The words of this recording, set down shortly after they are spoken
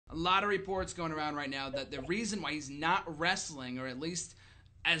a lot of reports going around right now that the reason why he's not wrestling, or at least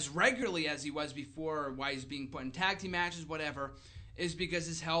as regularly as he was before, or why he's being put in tag team matches, whatever, is because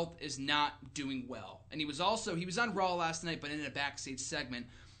his health is not doing well. And he was on Raw last night, but in a backstage segment.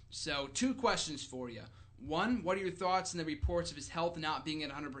 So 2 questions for you. 1, what are your thoughts on the reports of his health not being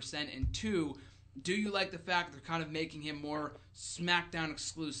at 100%? And 2, do you like the fact that they're kind of making him more SmackDown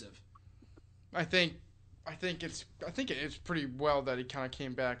exclusive? I think it's pretty well that he kind of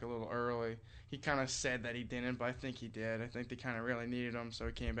came back a little early. He kind of said that he didn't, but I think he did. I think they kind of really needed him, so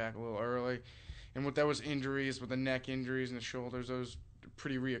he came back a little early. And with those injuries, with the neck injuries and the shoulders, those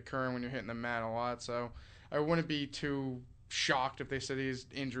pretty reoccurring when you're hitting the mat a lot. So I wouldn't be too shocked if they said his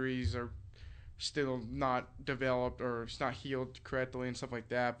injuries are still not developed or it's not healed correctly and stuff like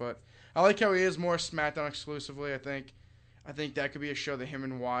that. But I like how he is more SmackDown exclusively. I think that could be a show that him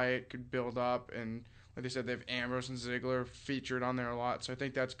and Wyatt could build up, and like they said, they have Ambrose and Ziggler featured on there a lot, so I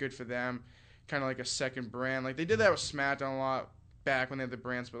think that's good for them. Kind of like a second brand. Like they did that with SmackDown a lot back when they had the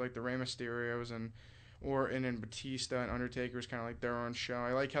brands, but like the Rey Mysterios and Orton and Batista and Undertaker is kind of like their own show.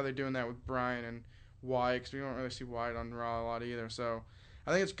 I like how they're doing that with Bryan and Wyatt, because we don't really see Wyatt on Raw a lot either. So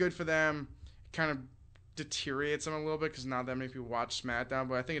I think it's good for them. It kind of deteriorates them a little bit because not that many people watch SmackDown,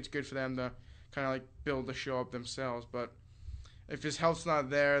 but I think it's good for them to kind of like build the show up themselves. But if his health's not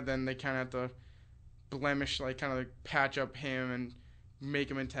there, then they kind of have to blemish, like kind of like patch up him and make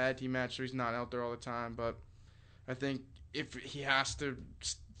him in tag team match so he's not out there all the time. But I think if he has to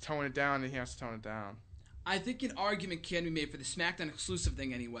tone it down, then he has to tone it down. I think an argument can be made for the SmackDown exclusive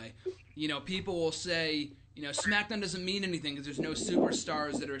thing anyway. You know, people will say, you know, SmackDown doesn't mean anything because there's no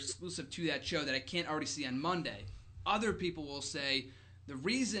superstars that are exclusive to that show that I can't already see on Monday. Other people will say the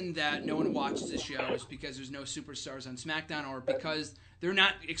reason that no one watches the show is because there's no superstars on SmackDown, or because they're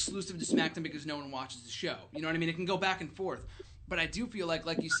not exclusive to SmackDown because no one watches the show. You know what I mean? It can go back and forth. But I do feel like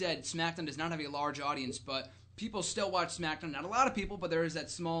you said, SmackDown does not have a large audience, but people still watch SmackDown. Not a lot of people, but there is that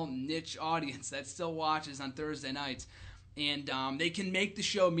small niche audience that still watches on Thursday nights. And they can make the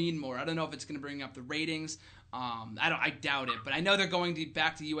show mean more. I don't know if it's going to bring up the ratings. I doubt it. But I know they're going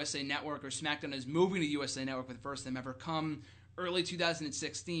back to USA Network, or SmackDown is moving to USA Network for the first time ever come early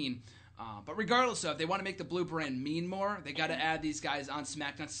 2016. But regardless of, if they want to make the Blue brand mean more, they got to add these guys on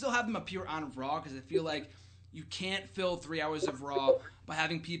SmackDown. Still have them appear on Raw, because I feel like you can't fill 3 hours of Raw by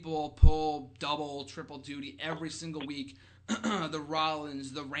having people pull double, triple duty every single week. The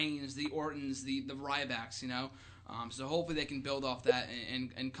Rollins, the Reigns, the Ortons, the Rybacks, you know. So hopefully they can build off that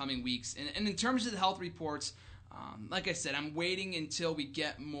in coming weeks. And in terms of the health reports, like I said, I'm waiting until we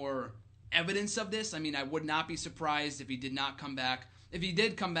get more evidence of this. I mean, I would not be surprised if he did not come back. If he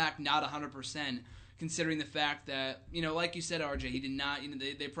did come back not 100%, considering the fact that, you know, like you said, RJ, he did not, you know,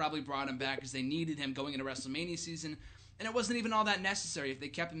 they probably brought him back because they needed him going into WrestleMania season, and it wasn't even all that necessary. If they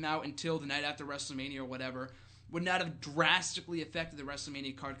kept him out until the night after WrestleMania or whatever, would not have drastically affected the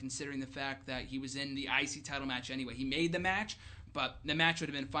WrestleMania card, considering the fact that he was in the IC title match anyway. He made the match, but the match would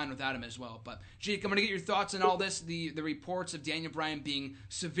have been fine without him as well. But, Jake, I'm going to get your thoughts on all this, the reports of Daniel Bryan being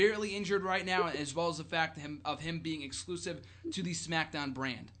severely injured right now, as well as the fact of him being exclusive to the SmackDown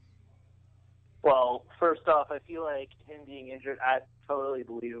brand. Well, first off, I feel like him being injured, that's totally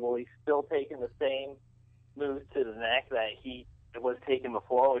believable. He's still taking the same moves to the neck that he was taking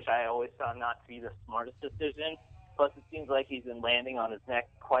before, which I always found not to be the smartest decision. Plus, it seems like he's been landing on his neck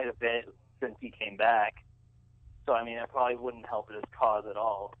quite a bit since he came back. So, I mean, it probably wouldn't help his cause at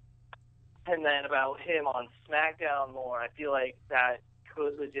all. And then about him on SmackDown more, I feel like that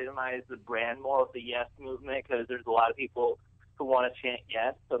could legitimize the brand more with the Yes movement, because there's a lot of people who want to chant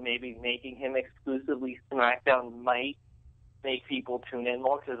Yes, so maybe making him exclusively SmackDown might make people tune in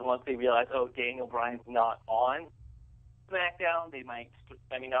more, because once they realize, oh, Daniel Bryan's not on SmackDown,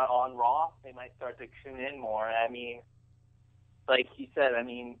 not on Raw, they might start to tune in more. I mean, like he said, I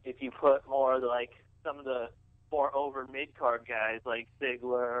mean, if you put more of like some of the more over mid-card guys like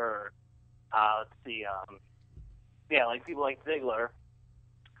Ziggler or, like people like Ziggler,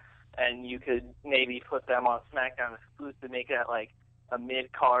 and you could maybe put them on SmackDown exclusive, make that like a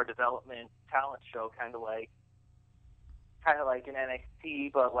mid-card development talent show, kind of like an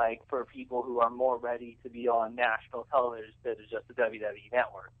NXT, but like for people who are more ready to be on national television instead of just the WWE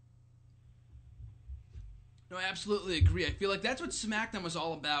Network. No, I absolutely agree. I feel like that's what SmackDown was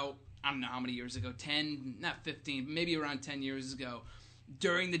all about. I don't know how many years ago, 10, not 15, maybe around 10 years ago,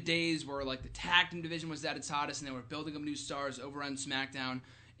 during the days where like the tag team division was at its hottest and they were building up new stars over on SmackDown.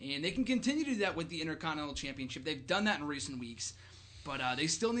 And they can continue to do that with the Intercontinental Championship. They've done that in recent weeks. But they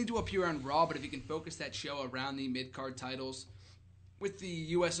still need to appear on Raw. But if you can focus that show around the mid-card titles with the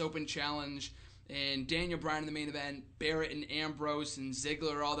U.S. Open Challenge and Daniel Bryan in the main event, Barrett and Ambrose and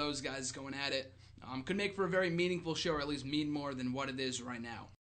Ziggler, all those guys going at it. Could make for a very meaningful show, or at least mean more than what it is right now.